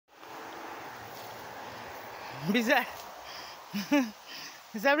Bise,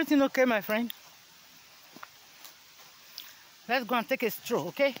 is everything okay, my friend? Let's go and take a stroll,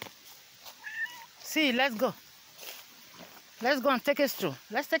 okay? See, let's go. Let's go and take a stroll.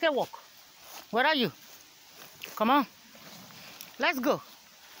 Let's take a walk. Where are you? Come on. Let's go.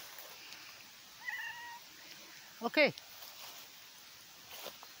 Okay.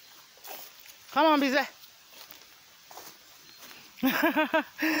 Come on, Bise.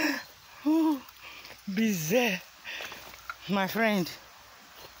 Bise, my friend.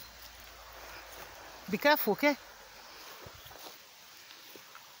 Be careful, okay?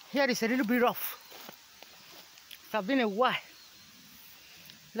 Here is a little bit rough. It has been a while.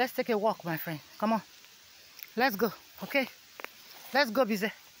 Let's take a walk, my friend. Come on. Let's go, okay? Let's go,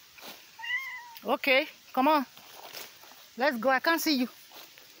 Bise. Okay, come on. Let's go. I can't see you.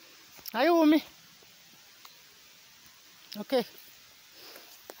 Are you with me? Okay.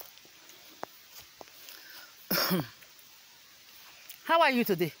 How are you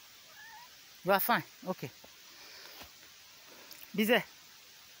today? You are fine. Okay. Bise.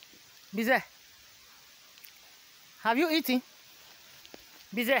 Bise. Have you eaten?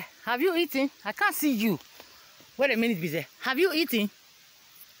 Bise, have you eaten? I can't see you. Wait a minute, Bise. Have you eaten?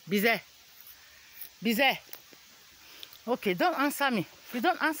 Bise. Bise. Okay, don't answer me. If you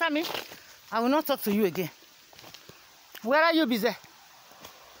don't answer me, I will not talk to you again. Where are you, Bise?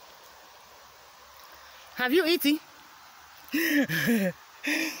 Have you eaten?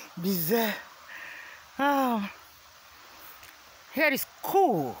 Bise. Oh. Here is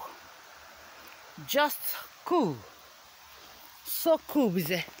cool. Just cool. So cool,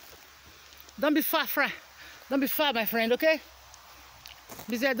 Bise. Don't be far, friend. Don't be far, my friend, okay?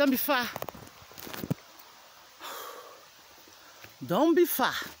 Bise, don't be far. Don't be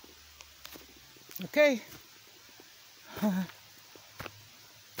far. Okay?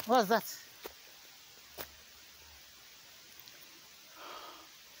 What's that?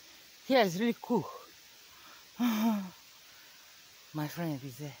 Here is really cool. My friend,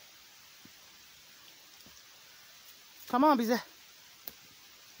 Bise. Come on, Bise.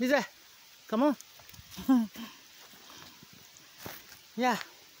 Bise, come on. Yeah.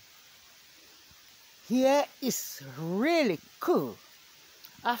 Here is really cool.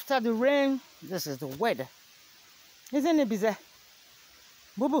 After the rain, this is the weather. Isn't it, Bise?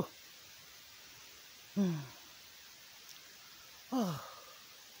 Boo boo. Oh.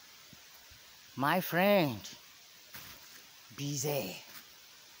 My friend. Bise.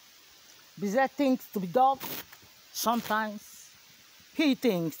 Bise thinks to be dog. Sometimes he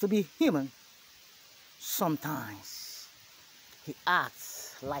thinks to be human. Sometimes he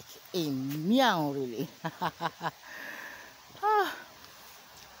acts like a meow, really.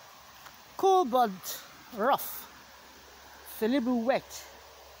 Cool but rough. It's a little wet.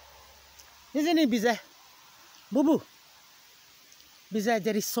 Isn't it, Bise? Boo boo. Bise,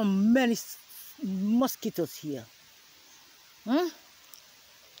 there is so many mosquitoes here.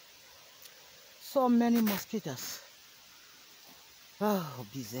 So many mosquitoes. Oh,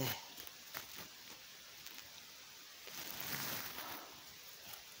 Bise.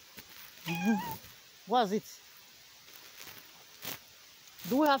 What's it?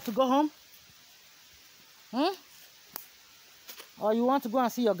 Do we have to go home? Or you want to go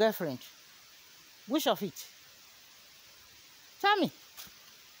and see your girlfriend? Which of it? Tell me.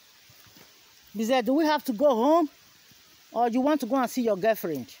 Bise, do we have to go home? Or you want to go and see your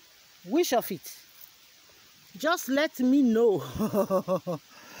girlfriend? Which of it? Just let me know.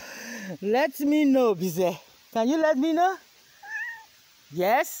 Let me know, Bise. Can you let me know?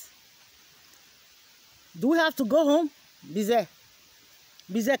 Yes? Do we have to go home? Bise.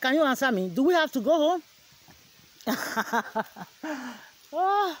 Bise, can you answer me? Do we have to go home?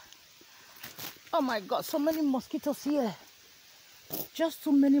 Oh my God, so many mosquitoes here. Just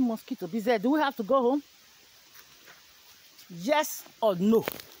too many mosquitoes. Bise, do we have to go home? Yes or no?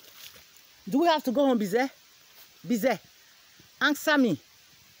 Do we have to go home, Bise? Bise, answer me.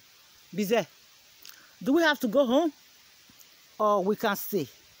 Bise, do we have to go home? Or we can stay?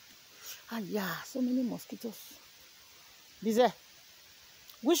 Ah, yeah, so many mosquitoes. Bise,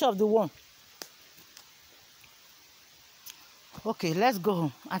 which of the one? Okay, let's go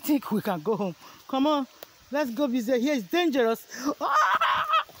home. I think we can go home. Come on, let's go, Bise. Here is dangerous.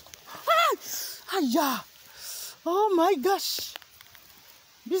 Yeah. Oh my gosh.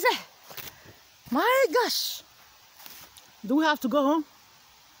 Bise, my gosh. Do we have to go home?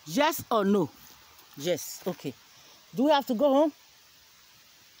 Yes or no? Yes, okay. Do we have to go home?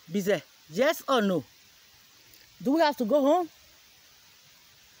 Bise, yes or no? Do we have to go home?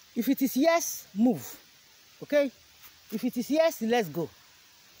 If it is yes, move. Okay? If it is yes, let's go.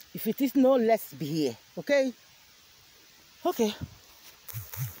 If it is no, let's be here. Okay? Okay.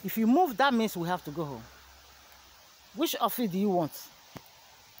 If you move, that means we have to go home. Which of it do you want?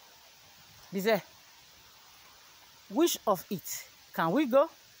 Bise, which of it? Can we go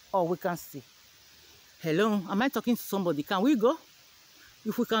or we can stay? Hello, am I talking to somebody? Can we go?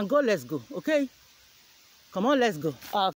 If we can go, let's go, okay? Come on, let's go.